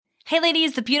Hey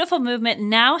ladies, the Beautiful Movement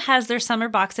now has their summer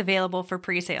box available for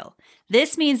pre-sale.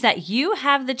 This means that you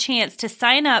have the chance to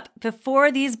sign up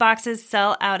before these boxes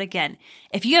sell out again.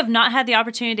 If you have not had the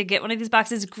opportunity to get one of these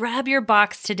boxes, grab your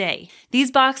box today.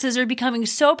 These boxes are becoming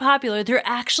so popular, they're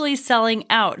actually selling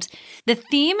out. The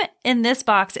theme in this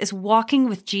box is Walking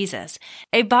with Jesus,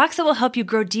 a box that will help you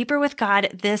grow deeper with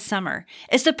God this summer.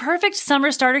 It's the perfect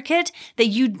summer starter kit that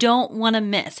you don't want to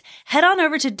miss. Head on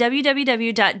over to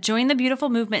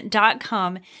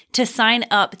www.jointhebeautifulmovement.com to sign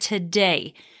up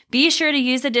today. Be sure to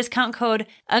use the discount code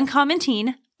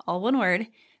UncommonTeen, all one word,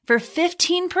 for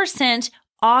 15%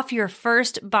 off your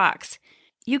first box.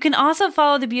 You can also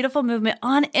follow the Beautiful Movement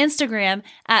on Instagram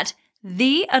at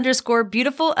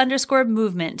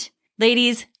 _beautiful_movement.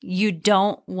 Ladies, you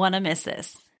don't want to miss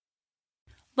this.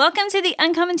 Welcome to the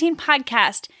Uncommon Teen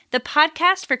Podcast, the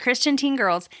podcast for Christian teen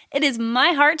girls. It is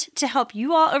my heart to help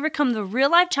you all overcome the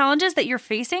real-life challenges that you're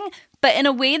facing, but in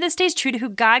a way that stays true to who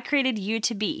God created you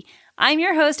to be. I'm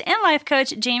your host and life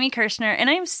coach, Jamie Kirshner, and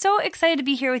I'm so excited to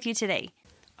be here with you today.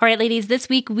 All right, ladies, this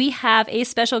week we have a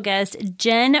special guest,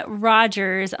 Jen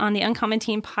Rogers, on the Uncommon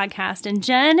Teen Podcast. And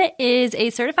Jen is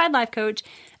a certified life coach,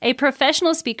 a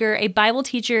professional speaker, a Bible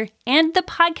teacher, and the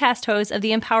podcast host of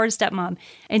The Empowered Stepmom.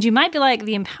 And you might be like,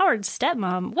 The Empowered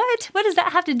Stepmom? What? What does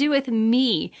that have to do with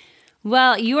me?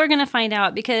 Well, you are going to find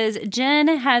out because Jen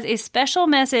has a special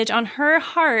message on her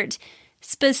heart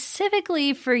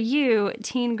specifically for you,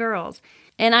 teen girls.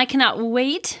 And I cannot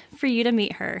wait for you to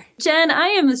meet her. Jen, I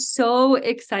am so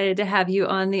excited to have you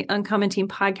on the Uncommon Teen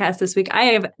Podcast this week. I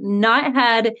have not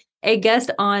had a guest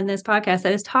on this podcast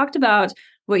that has talked about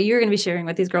what you're going to be sharing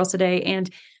with these girls today. And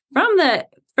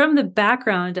from the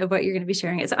background of what you're going to be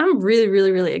sharing, so I'm really,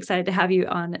 really, really excited to have you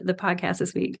on the podcast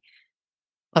this week.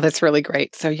 Oh, that's really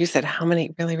great. So you said how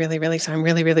many? Really, really, really. So I'm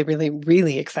really, really, really,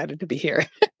 really excited to be here.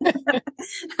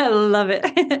 I love it.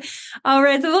 All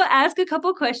right. So we'll ask a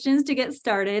couple questions to get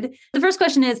started. The first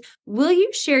question is, will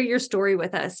you share your story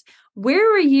with us? Where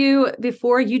were you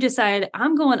before you decided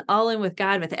I'm going all in with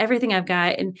God with everything I've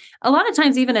got? And a lot of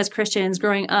times, even as Christians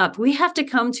growing up, we have to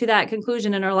come to that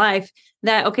conclusion in our life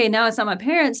that, okay, now it's not my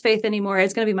parents' faith anymore.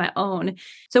 It's going to be my own.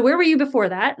 So where were you before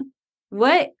that?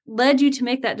 What led you to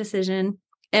make that decision?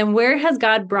 And where has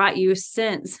God brought you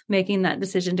since making that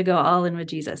decision to go all in with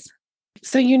Jesus?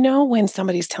 So, when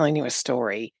somebody's telling you a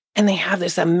story and they have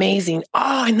this amazing,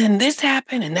 and then this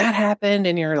happened and that happened.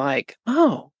 And you're like,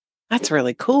 oh, that's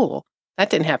really cool.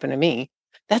 That didn't happen to me.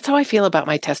 That's how I feel about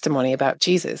my testimony about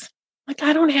Jesus. Like,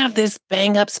 I don't have this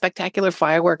bang up spectacular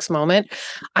fireworks moment.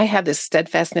 I have this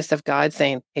steadfastness of God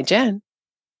saying, hey, Jen,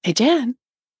 hey, Jen,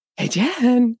 hey,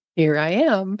 Jen, here I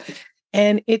am.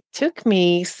 And it took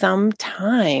me some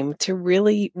time to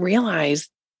really realize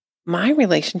my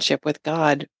relationship with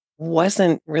God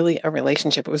wasn't really a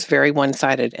relationship. It was very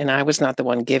one-sided, and I was not the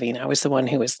one giving. I was the one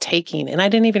who was taking, and I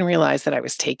didn't even realize that I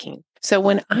was taking. So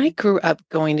when I grew up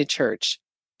going to church,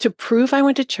 to prove I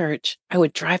went to church, I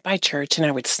would drive by church and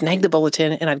I would snag the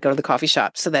bulletin and I'd go to the coffee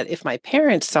shop so that if my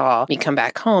parents saw me come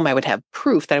back home, I would have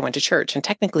proof that I went to church. And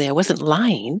technically, I wasn't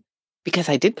lying because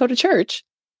I did go to church.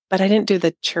 But I didn't do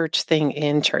the church thing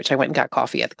in church. I went and got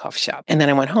coffee at the coffee shop. And then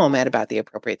I went home at about the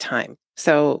appropriate time.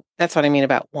 So that's what I mean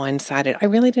about one-sided. I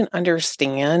really didn't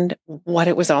understand what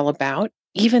it was all about.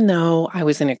 Even though I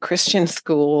was in a Christian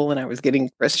school and I was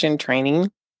getting Christian training,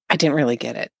 I didn't really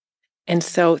get it. And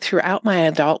so throughout my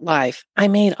adult life, I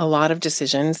made a lot of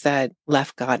decisions that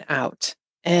left God out.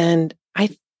 And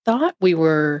I thought we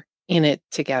were in it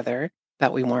together,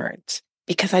 but we weren't.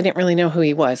 Because I didn't really know who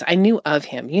he was. I knew of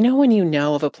him. When you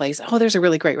know of a place, there's a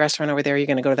really great restaurant over there, you're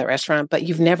going to go to that restaurant, but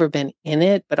you've never been in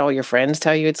it, but all your friends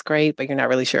tell you it's great, but you're not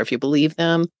really sure if you believe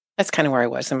them. That's kind of where I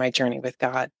was in my journey with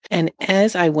God. And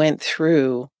as I went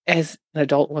through, as an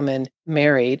adult woman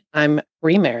married, I'm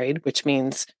remarried, which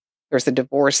means there's a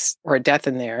divorce or a death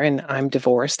in there, and I'm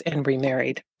divorced and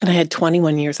remarried. And I had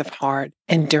 21 years of hard.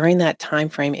 And during that time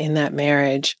frame in that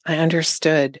marriage, I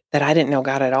understood that I didn't know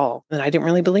God at all, and I didn't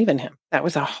really believe in him. That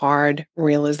was a hard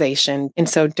realization. And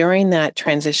so during that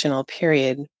transitional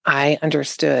period, I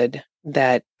understood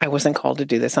that I wasn't called to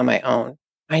do this on my own.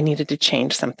 I needed to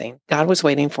change something. God was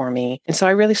waiting for me. And so I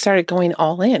really started going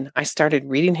all in. I started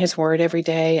reading his word every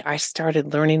day. I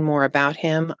started learning more about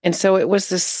him. And so it was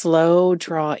this slow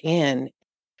draw in.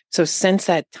 So since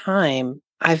that time,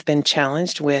 I've been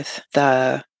challenged with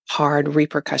the hard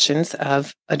repercussions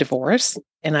of a divorce.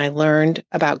 And I learned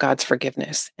about God's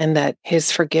forgiveness and that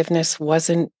his forgiveness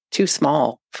wasn't too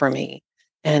small for me.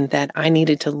 and that I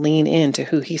needed to lean into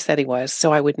who he said he was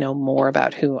so I would know more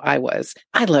about who I was.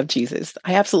 I love Jesus.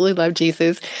 I absolutely love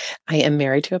Jesus. I am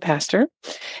married to a pastor,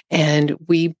 and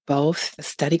we both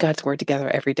study God's word together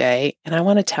every day. And I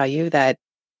want to tell you that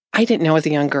I didn't know as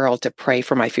a young girl to pray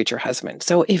for my future husband.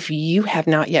 So if you have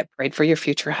not yet prayed for your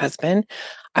future husband,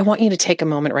 I want you to take a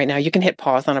moment right now. You can hit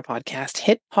pause on a podcast,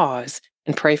 hit pause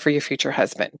and pray for your future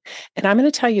husband. And I'm going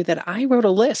to tell you that I wrote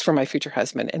a list for my future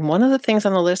husband. And one of the things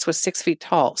on the list was 6 feet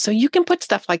tall. So you can put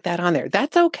stuff like that on there.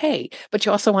 That's okay. But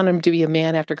you also want him to be a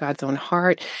man after God's own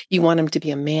heart. You want him to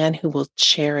be a man who will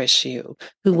cherish you,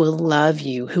 who will love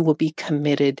you, who will be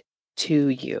committed to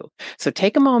you. So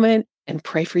take a moment and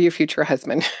pray for your future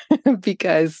husband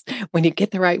because when you get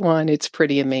the right one, it's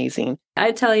pretty amazing.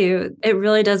 I tell you, it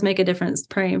really does make a difference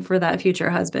praying for that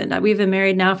future husband. We've been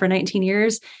married now for 19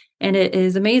 years, and it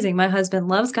is amazing. My husband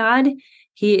loves God.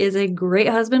 He is a great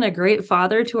husband, a great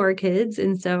father to our kids.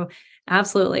 And so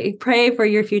absolutely pray for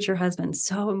your future husband.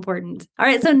 So important. All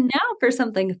right. So now for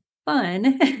something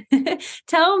fun,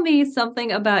 tell me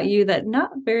something about you that not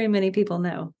very many people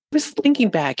know. I was thinking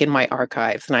back in my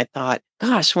archives and I thought,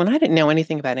 gosh, when I didn't know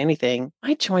anything about anything,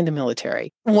 I joined the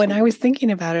military. When I was thinking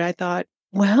about it, I thought,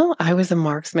 well, I was a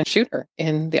marksman shooter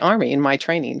in the Army in my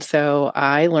training. So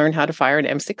I learned how to fire an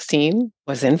M16,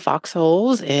 was in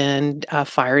foxholes and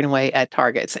firing away at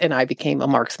targets. And I became a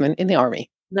marksman in the Army.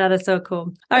 That is so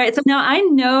cool. All right. So now I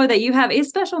know that you have a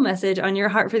special message on your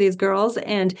heart for these girls,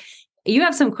 and you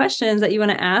have some questions that you want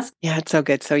to ask. Yeah, it's so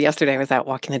good. So yesterday I was out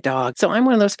walking the dog. So I'm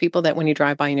one of those people that when you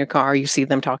drive by in your car, you see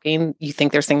them talking, you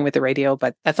think they're singing with the radio,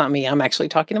 but that's not me. I'm actually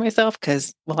talking to myself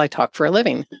because, well, I talk for a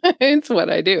living. It's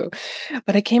what I do.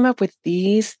 But I came up with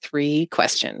these 3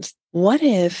 questions. What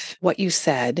if what you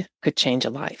said could change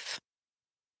a life?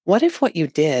 What if what you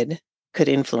did could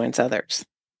influence others?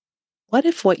 What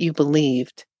if what you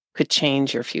believed could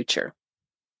change your future?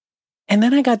 And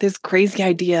then I got this crazy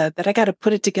idea that I got to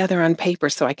put it together on paper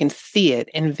so I can see it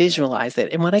and visualize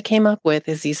it. And what I came up with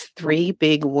is these 3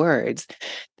 big words.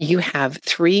 You have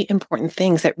 3 important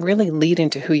things that really lead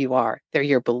into who you are. They're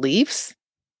your beliefs,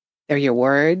 they're your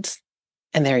words,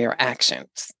 and they're your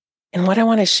actions. And what I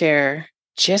want to share,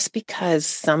 just because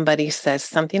somebody says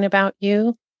something about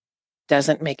you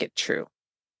doesn't make it true.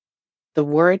 The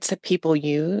words that people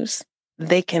use,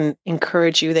 they can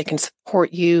encourage you, they can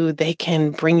support you, they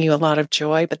can bring you a lot of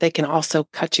joy, but they can also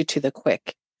cut you to the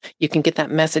quick. You can get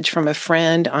that message from a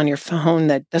friend on your phone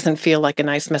that doesn't feel like a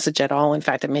nice message at all. In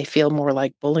fact, it may feel more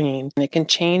like bullying. And it can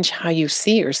change how you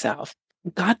see yourself.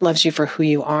 God loves you for who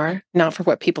you are, not for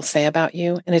what people say about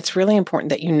you. And it's really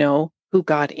important that you know who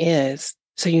God is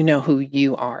so you know who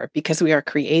you are, because we are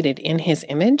created in his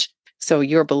image. So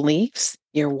your beliefs,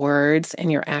 your words,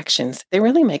 and your actions, they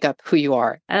really make up who you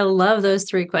are. I love those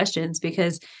 3 questions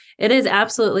because it is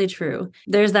absolutely true.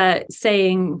 There's that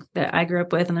saying that I grew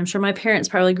up with, and I'm sure my parents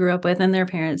probably grew up with and their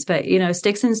parents, but,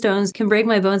 sticks and stones can break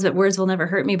my bones, but words will never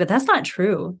hurt me. But that's not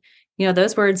true.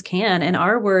 Those words can, and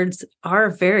our words are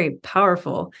very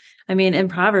powerful. I mean, in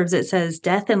Proverbs, it says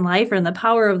death and life are in the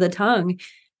power of the tongue.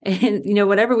 And,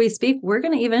 whatever we speak, we're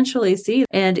going to eventually see.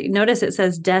 And notice it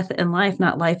says death and life,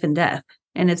 not life and death.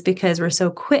 And it's because we're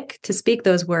so quick to speak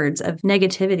those words of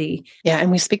negativity. Yeah. And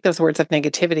we speak those words of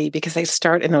negativity because they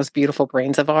start in those beautiful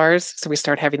brains of ours. So we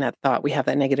start having that thought. We have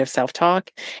that negative self-talk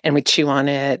and we chew on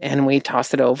it and we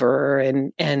toss it over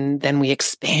and then we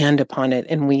expand upon it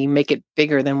and we make it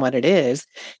bigger than what it is.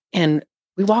 And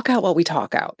we walk out what we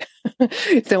talk out.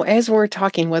 So as we're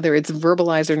talking, whether it's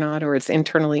verbalized or not, or it's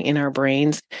internally in our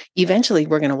brains, eventually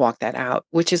we're going to walk that out,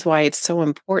 which is why it's so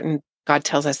important. God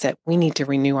tells us that we need to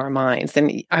renew our minds.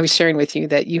 And I was sharing with you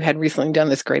that you had recently done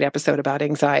this great episode about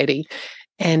anxiety.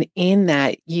 And in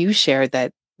that, you shared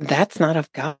that that's not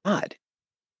of God.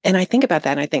 And I think about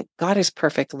that and I think God is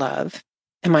perfect love.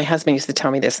 And my husband used to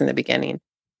tell me this in the beginning,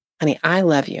 honey, I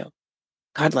love you.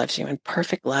 God loves you, and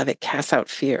perfect love, it casts out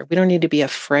fear. We don't need to be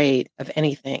afraid of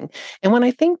anything. And when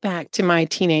I think back to my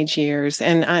teenage years,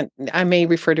 and I may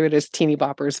refer to it as teeny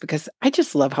boppers because I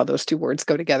just love how those 2 words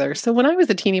go together. So when I was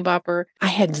a teeny bopper, I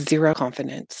had 0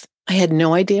 confidence. I had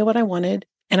no idea what I wanted,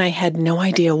 and I had no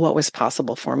idea what was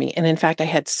possible for me. And in fact, I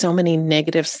had so many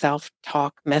negative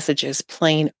self-talk messages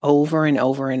playing over and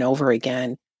over and over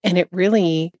again, and it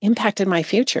really impacted my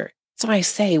future. So I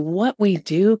say what we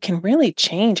do can really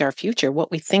change our future. What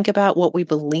we think about, what we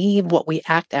believe, what we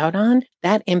act out on,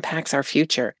 that impacts our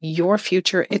future. Your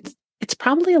future, it's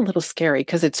probably a little scary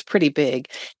because it's pretty big.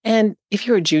 And if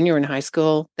you're a junior in high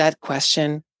school, that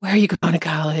question, where are you going to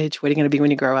college? What are you going to be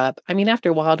when you grow up? I mean, after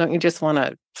a while, don't you just want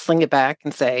to sling it back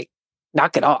and say,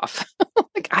 knock it off?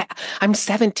 Like, I'm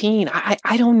 17.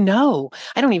 I don't know.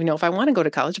 I don't even know if I want to go to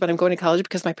college, but I'm going to college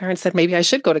because my parents said maybe I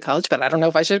should go to college, but I don't know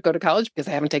if I should go to college because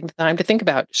I haven't taken the time to think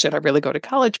about, should I really go to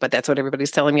college? But that's what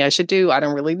everybody's telling me I should do. I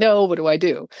don't really know. What do I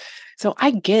do? So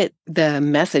I get the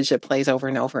message that plays over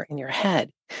and over in your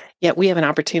head. Yet we have an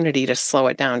opportunity to slow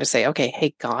it down to say, okay,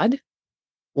 hey, God,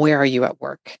 where are you at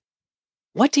work?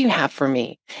 What do you have for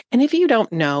me? And if you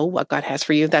don't know what God has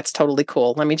for you, that's totally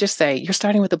cool. Let me just say, you're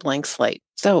starting with a blank slate.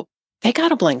 So take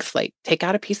out a blank slate, take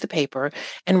out a piece of paper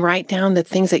and write down the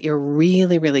things that you're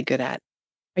really, really good at.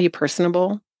 Are you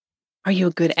personable? Are you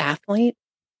a good athlete?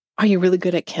 Are you really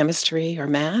good at chemistry or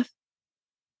math?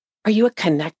 Are you a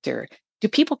connector? Do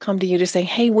people come to you to say,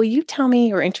 hey, will you tell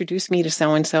me or introduce me to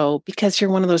so-and-so? Because you're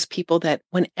one of those people that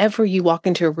whenever you walk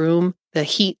into a room, the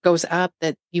heat goes up,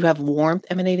 that you have warmth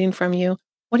emanating from you.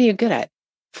 What are you good at?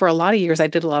 For a lot of years, I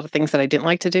did a lot of things that I didn't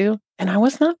like to do. And I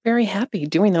was not very happy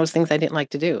doing those things I didn't like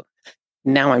to do.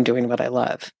 Now I'm doing what I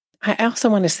love. I also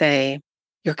want to say,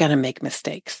 you're going to make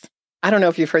mistakes. I don't know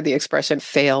if you've heard the expression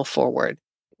fail forward.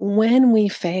 When we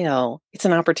fail, it's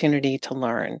an opportunity to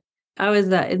learn. I was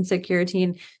that insecure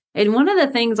teen. And one of the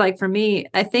things, like for me,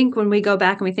 I think when we go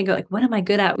back and we think like, what am I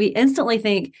good at? We instantly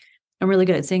think I'm really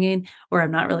good at singing, or I'm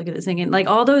not really good at singing. Like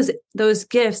all those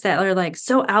gifts that are like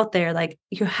so out there, like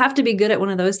you have to be good at one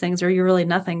of those things or you're really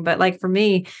nothing. But like for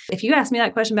me, if you asked me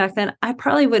that question back then, I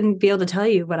probably wouldn't be able to tell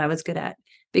you what I was good at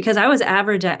because I was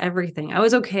average at everything. I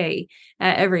was okay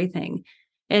at everything.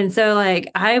 And so like,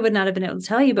 I would not have been able to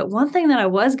tell you, but one thing that I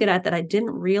was good at that I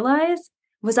didn't realize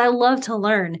was I love to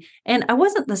learn. And I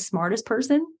wasn't the smartest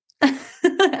person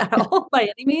at all by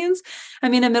any means. I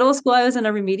mean, in middle school, I was in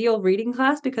a remedial reading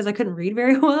class because I couldn't read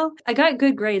very well. I got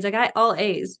good grades. I got all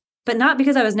A's, but not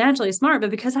because I was naturally smart,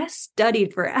 but because I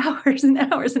studied for hours and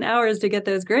hours and hours to get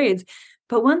those grades.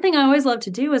 But one thing I always loved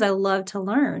to do is I love to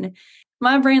learn.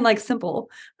 My brain likes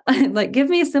simple. Like, give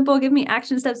me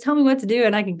action steps, tell me what to do,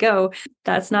 and I can go.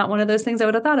 That's not one of those things I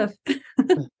would have thought of.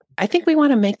 I think we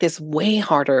want to make this way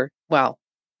harder. Well,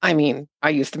 I mean,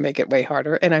 I used to make it way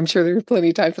harder, and I'm sure there are plenty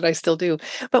of times that I still do.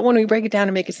 But when we break it down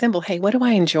and make it simple, hey, what do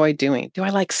I enjoy doing? Do I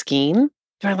like skiing?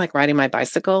 Do I like riding my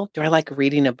bicycle? Do I like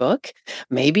reading a book?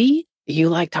 Maybe you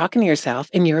like talking to yourself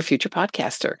and you're a future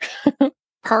podcaster.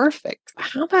 Perfect.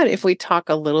 How about if we talk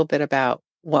a little bit about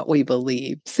what we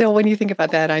believe? So when you think about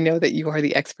that, I know that you are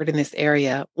the expert in this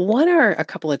area. What are a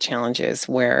couple of challenges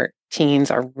where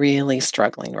teens are really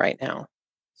struggling right now?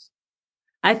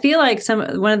 I feel like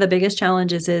one of the biggest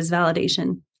challenges is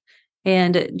validation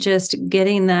and just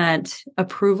getting that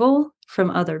approval from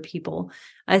other people.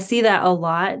 I see that a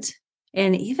lot.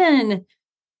 And even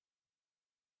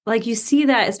like you see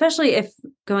that, especially if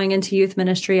going into youth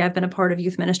ministry, I've been a part of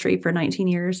youth ministry for 19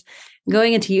 years,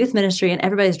 going into youth ministry and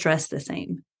everybody's dressed the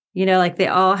same, like they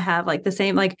all have like the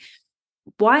same, like,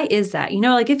 why is that?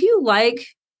 Like if you like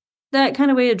that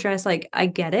kind of way to dress, like I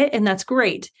get it. And that's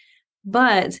great.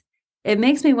 But it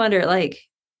makes me wonder, like,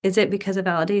 is it because of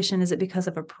validation? Is it because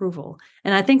of approval?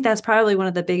 And I think that's probably one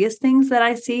of the biggest things that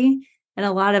I see. And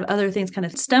a lot of other things kind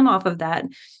of stem off of that.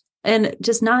 And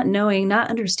just not knowing, not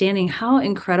understanding how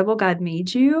incredible God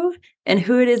made you and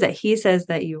who it is that he says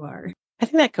that you are. I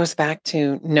think that goes back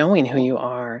to knowing who you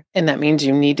are. And that means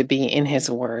you need to be in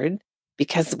his word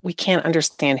because we can't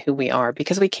understand who we are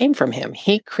because we came from him.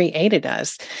 He created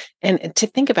us. And to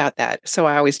think about that. So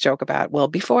I always joke about, well,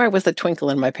 before I was the twinkle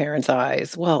in my parents'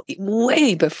 eyes, well,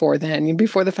 way before then,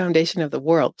 before the foundation of the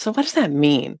world. So what does that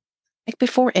mean? Like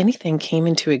before anything came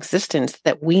into existence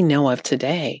that we know of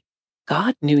today,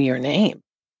 God knew your name.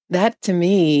 That to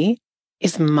me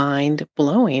is mind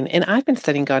blowing. And I've been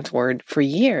studying God's word for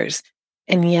years.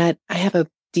 And yet I have a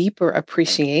deeper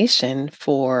appreciation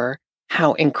for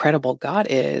how incredible God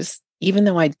is, even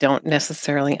though I don't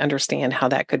necessarily understand how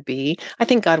that could be. I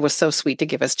think God was so sweet to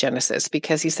give us Genesis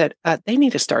because he said, they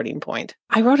need a starting point.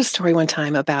 I wrote a story one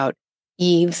time about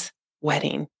Eve's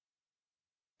wedding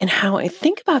and how I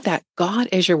think about that. God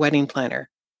is your wedding planner.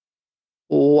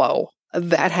 Whoa,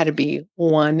 that had to be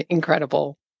one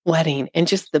incredible wedding and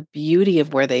just the beauty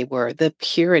of where they were, the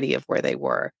purity of where they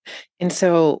were. And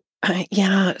so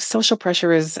yeah, social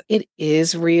pressure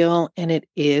is real and it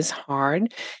is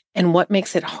hard. And what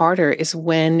makes it harder is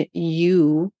when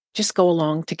you just go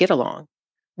along to get along,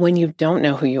 when you don't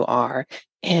know who you are.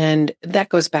 And that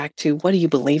goes back to, what do you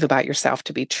believe about yourself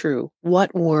to be true?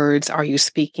 What words are you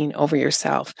speaking over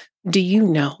yourself? Do you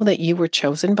know that you were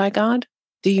chosen by God?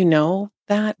 Do you know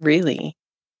that really?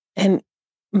 And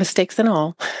mistakes and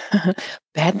all,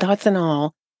 bad thoughts and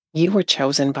all, you were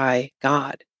chosen by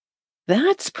God.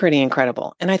 That's pretty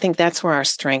incredible. And I think that's where our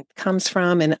strength comes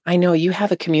from. And I know you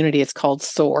have a community, it's called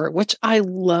SOAR, which I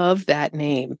love that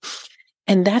name.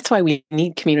 And that's why we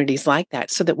need communities like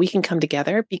that so that we can come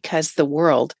together, because the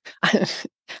world,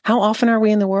 how often are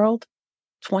we in the world?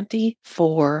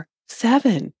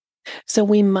 24/7. So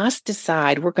we must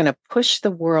decide we're going to push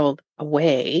the world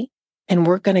away and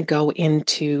we're going to go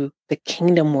into the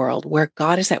kingdom world where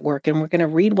God is at work, and we're going to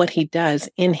read what he does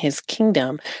in his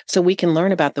kingdom so we can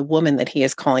learn about the woman that he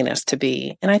is calling us to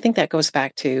be. And I think that goes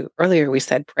back to earlier we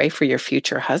said, pray for your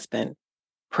future husband.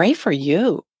 Pray for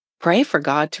you. Pray for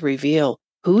God to reveal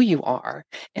who you are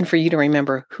and for you to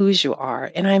remember whose you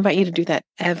are. And I invite you to do that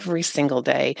every single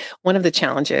day. One of the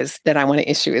challenges that I want to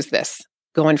issue is this: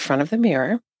 go in front of the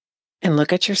mirror and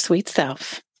look at your sweet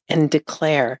self and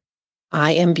declare,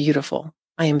 I am beautiful.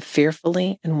 I am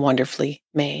fearfully and wonderfully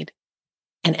made.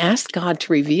 And ask God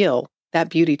to reveal that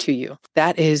beauty to you.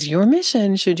 That is your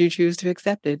mission, should you choose to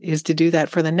accept it, is to do that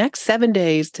for the next 7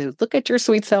 days, to look at your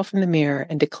sweet self in the mirror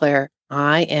and declare,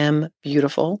 I am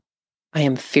beautiful. I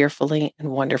am fearfully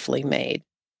and wonderfully made.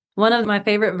 One of my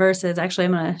favorite verses, actually,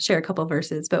 I'm going to share a couple of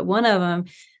verses, but one of them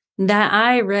that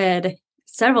I read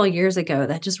several years ago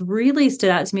that just really stood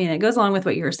out to me, and it goes along with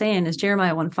what you were saying, is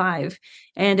Jeremiah 1:5.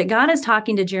 And God is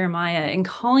talking to Jeremiah and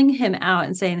calling him out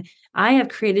and saying, I have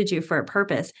created you for a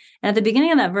purpose. And at the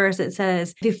beginning of that verse, it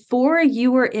says, before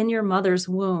you were in your mother's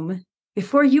womb,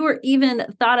 before you were even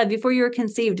thought of, before you were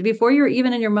conceived, before you were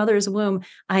even in your mother's womb,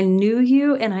 I knew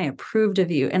you and I approved of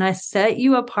you and I set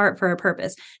you apart for a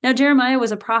purpose. Now, Jeremiah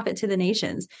was a prophet to the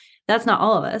nations. That's not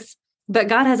all of us, but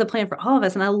God has a plan for all of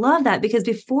us. And I love that, because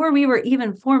before we were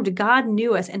even formed, God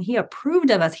knew us and he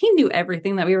approved of us. He knew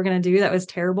everything that we were going to do that was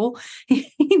terrible. He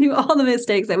knew all the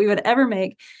mistakes that we would ever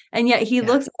make. And yet he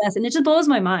looks at us, and it just blows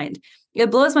my mind.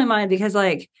 It blows my mind because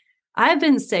I've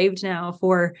been saved now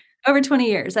for over 20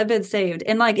 years. I've been saved.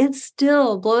 And it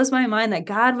still blows my mind that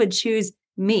God would choose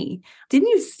me. Didn't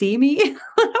you see me?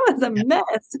 I was a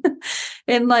mess.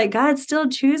 And God still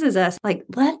chooses us.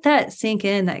 Let that sink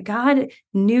in, that God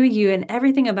knew you and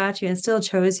everything about you and still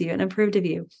chose you and approved of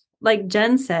you. Like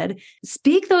Jen said,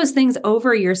 speak those things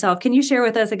over yourself. Can you share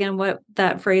with us again what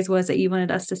that phrase was that you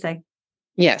wanted us to say?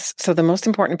 Yes. So the most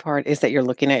important part is that you're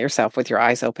looking at yourself with your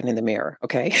eyes open in the mirror.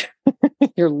 Okay.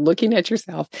 You're looking at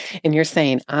yourself and you're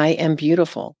saying, I am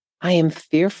beautiful. I am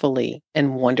fearfully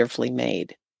and wonderfully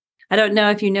made. I don't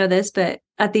know if you know this, but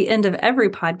at the end of every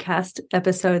podcast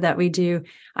episode that we do,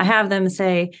 I have them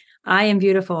say, I am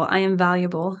beautiful. I am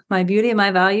valuable. My beauty and my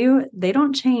value, they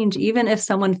don't change even if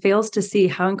someone fails to see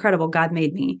how incredible God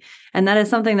made me. And that is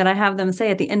something that I have them say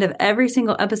at the end of every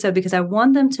single episode, because I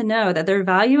want them to know that their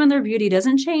value and their beauty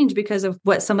doesn't change because of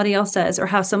what somebody else says or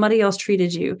how somebody else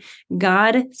treated you.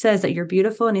 God says that you're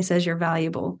beautiful and he says you're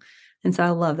valuable. And so I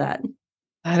love that.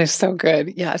 That is so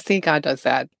good. Yeah, see, God does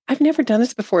that. I've never done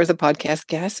this before as a podcast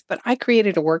guest, but I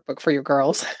created a workbook for your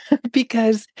girls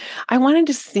because I wanted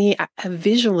to see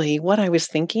visually what I was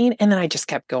thinking. And then I just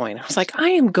kept going. I was like, I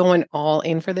am going all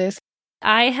in for this.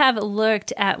 I have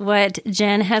looked at what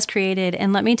Jen has created,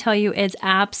 and let me tell you, it's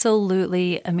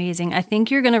absolutely amazing. I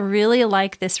think you're going to really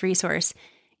like this resource.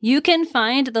 You can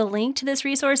find the link to this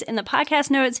resource in the podcast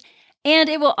notes, and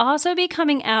it will also be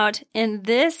coming out in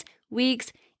this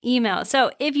week's email.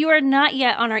 So if you are not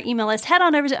yet on our email list, head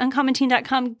on over to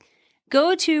uncommonteen.com,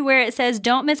 go to where it says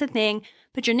don't miss a thing,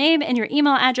 put your name and your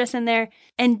email address in there,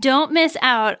 and don't miss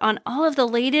out on all of the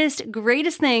latest,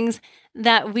 greatest things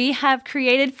that we have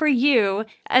created for you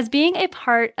as being a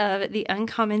part of the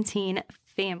Uncommon Teen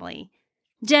family.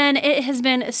 Jen, it has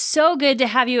been so good to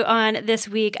have you on this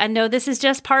week. I know this is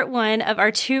just part one of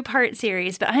our 2-part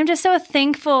series, but I'm just so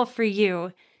thankful for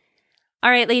you. All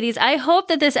right, ladies, I hope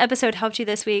that this episode helped you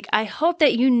this week. I hope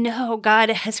that you know God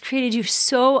has created you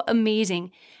so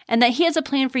amazing and that he has a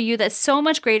plan for you that's so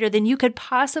much greater than you could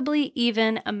possibly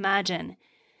even imagine.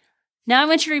 Now I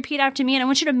want you to repeat after me, and I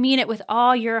want you to mean it with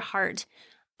all your heart.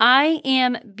 I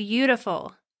am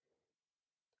beautiful.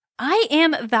 I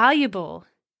am valuable.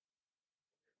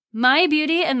 My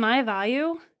beauty and my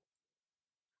value,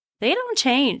 they don't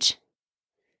change.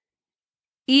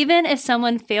 Even if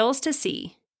someone fails to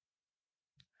see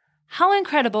how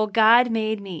incredible God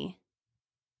made me.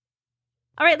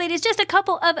 All right, ladies, just a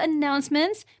couple of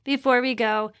announcements before we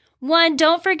go. 1,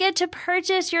 don't forget to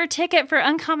purchase your ticket for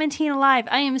Uncommon Teen Live.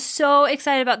 I am so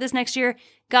excited about this next year.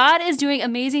 God is doing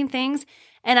amazing things,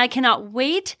 and I cannot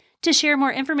wait to share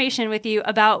more information with you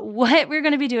about what we're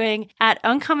going to be doing at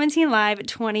Uncommon Teen Live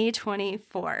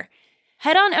 2024.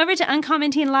 Head on over to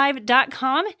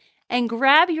uncommonteenlive.com and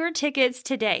grab your tickets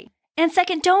today. And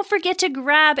second, don't forget to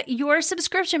grab your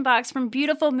subscription box from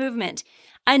Beautiful Movement.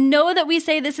 I know that we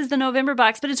say this is the November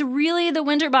box, but it's really the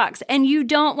winter box, and you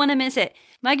don't want to miss it.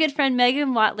 My good friend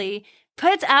Megan Watley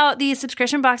puts out these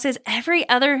subscription boxes every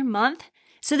other month,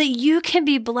 so that you can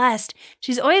be blessed.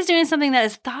 She's always doing something that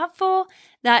is thoughtful,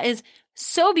 that is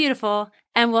so beautiful,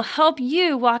 and will help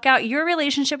you walk out your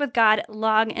relationship with God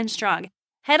long and strong.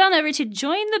 Head on over to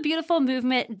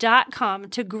jointhebeautifulmovement.com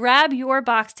to grab your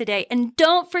box today. And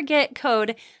don't forget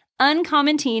code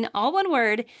UncommonTeen, all one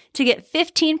word, to get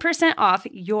 15% off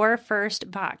your first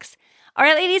box. All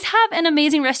right, ladies, have an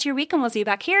amazing rest of your week, and we'll see you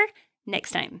back here next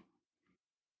time.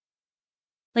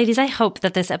 Ladies, I hope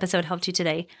that this episode helped you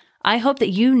today. I hope that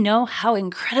you know how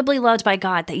incredibly loved by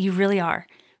God that you really are.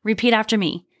 Repeat after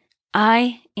me.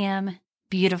 I am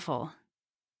beautiful.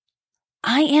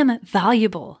 I am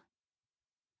valuable.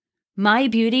 My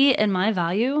beauty and my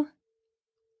value,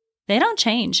 they don't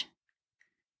change.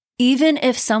 Even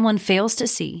if someone fails to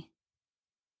see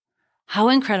how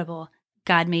incredible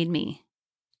God made me.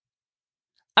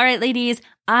 All right, ladies,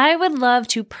 I would love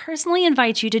to personally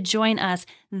invite you to join us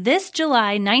this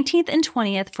July 19th and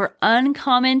 20th for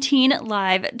Uncommon Teen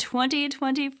Live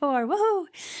 2024. Woohoo!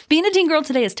 Being a teen girl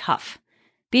today is tough.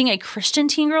 Being a Christian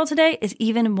teen girl today is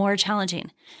even more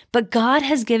challenging. But God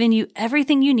has given you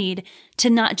everything you need to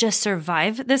not just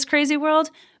survive this crazy world,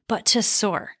 but to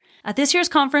soar. At this year's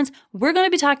conference, we're going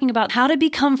to be talking about how to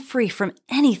become free from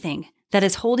anything that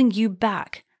is holding you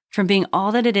back from being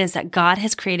all that it is that God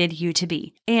has created you to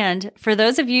be. And for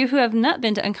those of you who have not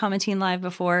been to Uncommon Teen Live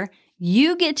before,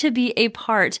 you get to be a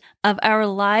part of our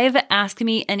live Ask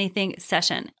Me Anything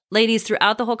session. Ladies,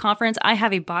 throughout the whole conference, I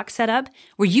have a box set up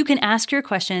where you can ask your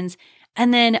questions.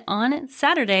 And then on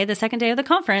Saturday, the second day of the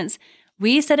conference,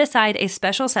 we set aside a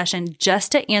special session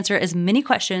just to answer as many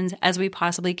questions as we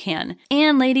possibly can.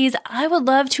 And ladies, I would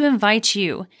love to invite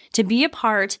you to be a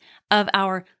part of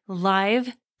our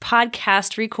live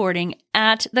podcast recording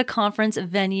at the conference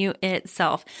venue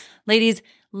itself. Ladies,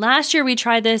 last year we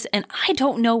tried this and I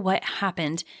don't know what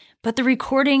happened, but the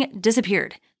recording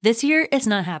disappeared. This year, it's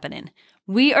not happening.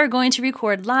 We are going to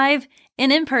record live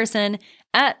and in person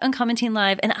at Uncommon Teen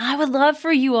Live, and I would love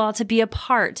for you all to be a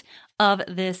part of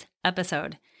this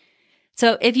episode.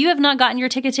 So if you have not gotten your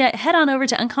tickets yet, head on over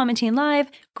to Uncommon Teen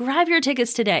Live, grab your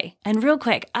tickets today. And real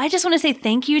quick, I just want to say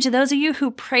thank you to those of you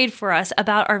who prayed for us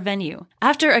about our venue.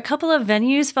 After a couple of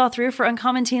venues fell through for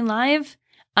Uncommon Teen Live,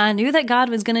 I knew that God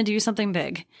was going to do something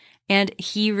big. And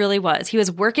He really was. He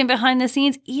was working behind the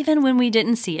scenes even when we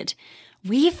didn't see it.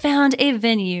 We found a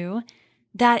venue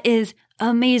that is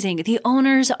amazing. The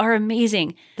owners are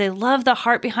amazing. They love the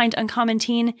heart behind Uncommon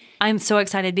Teen. I'm so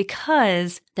excited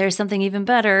because there's something even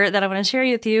better that I want to share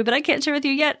with you, but I can't share with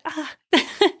you yet.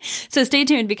 So stay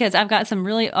tuned because I've got some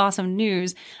really awesome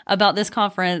news about this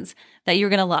conference that you're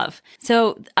going to love.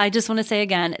 So I just want to say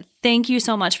again, thank you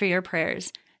so much for your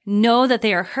prayers. Know that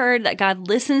they are heard, that God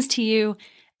listens to you.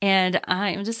 And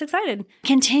I am just excited.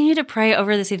 Continue to pray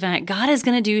over this event. God is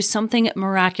going to do something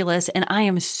miraculous, and I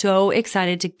am so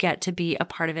excited to get to be a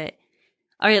part of it.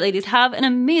 All right, ladies, have an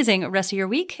amazing rest of your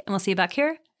week, and we'll see you back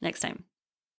here next time.